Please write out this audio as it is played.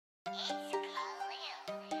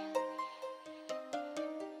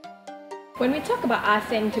When we talk about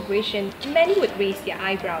ASEAN integration, many would raise their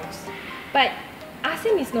eyebrows. But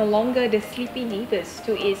ASEAN is no longer the sleepy neighbours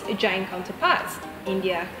to its giant counterparts,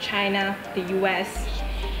 India, China, the US.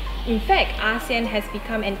 In fact, ASEAN has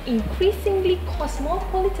become an increasingly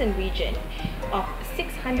cosmopolitan region of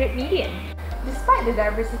 600 million. Despite the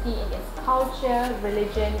diversity in its culture,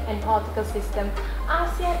 religion and political system,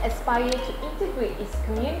 ASEAN aspires to integrate its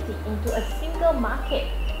community into a single market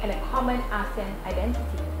and a common ASEAN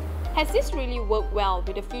identity. Has this really worked well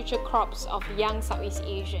with the future crops of young Southeast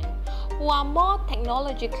Asians who are more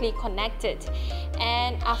technologically connected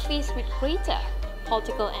and are faced with greater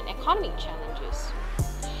political and economic challenges?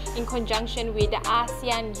 In conjunction with the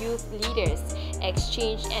ASEAN Youth Leaders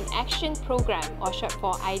Exchange and Action Program, or short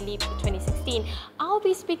for AYLEAP 2016, I'll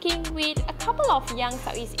be speaking with a couple of young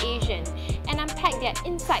Southeast Asians and unpack their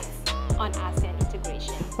insights on ASEAN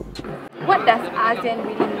integration. What does ASEAN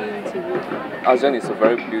really mean to you? ASEAN is a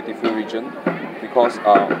very beautiful region because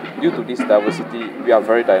due to this diversity, we are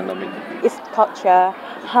very dynamic. It's culture,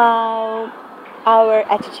 how our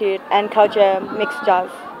attitude and culture mix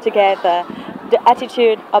us together. The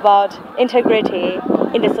attitude about integrity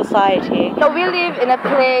in the society. So we live in a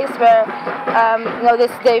place where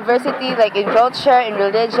there's diversity, like in culture, in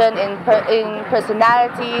religion, in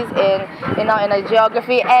personalities, in our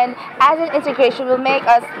geography, and ASEAN integration will make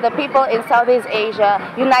us, the people in Southeast Asia,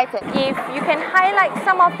 united. If you can highlight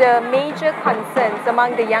some of the major concerns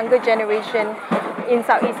among the younger generation in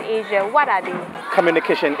Southeast Asia, what are they?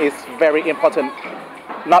 Communication is very important,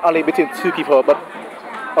 not only between two people, but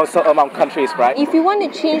also among countries, right? If you want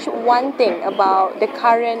to change one thing about the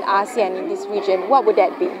current ASEAN in this region, what would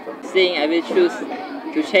that be? I will choose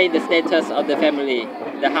to change the status of the family,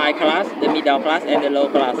 the high class, the middle class and the low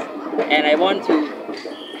class. And I want to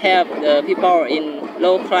help the people in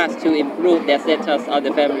low class to improve their status of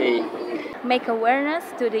the family. Make awareness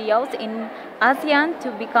to the youth in ASEAN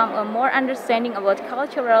to become a more understanding about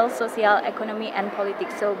cultural, social, economy and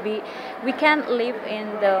politics, so we can live in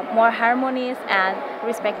the more harmonious and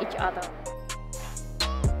respect each other.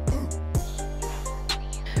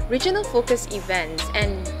 Regional focus events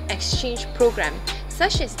and exchange programs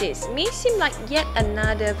such as this may seem like yet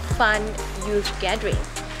another fun youth gathering,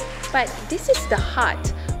 but this is the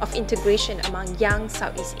heart of integration among young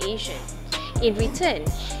Southeast Asians. In return,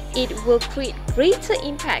 it will create greater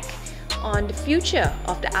impact on the future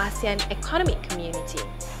of the ASEAN economic community.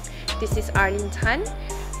 This is Arlene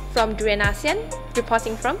from DurianASEAN,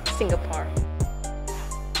 reporting from Singapore.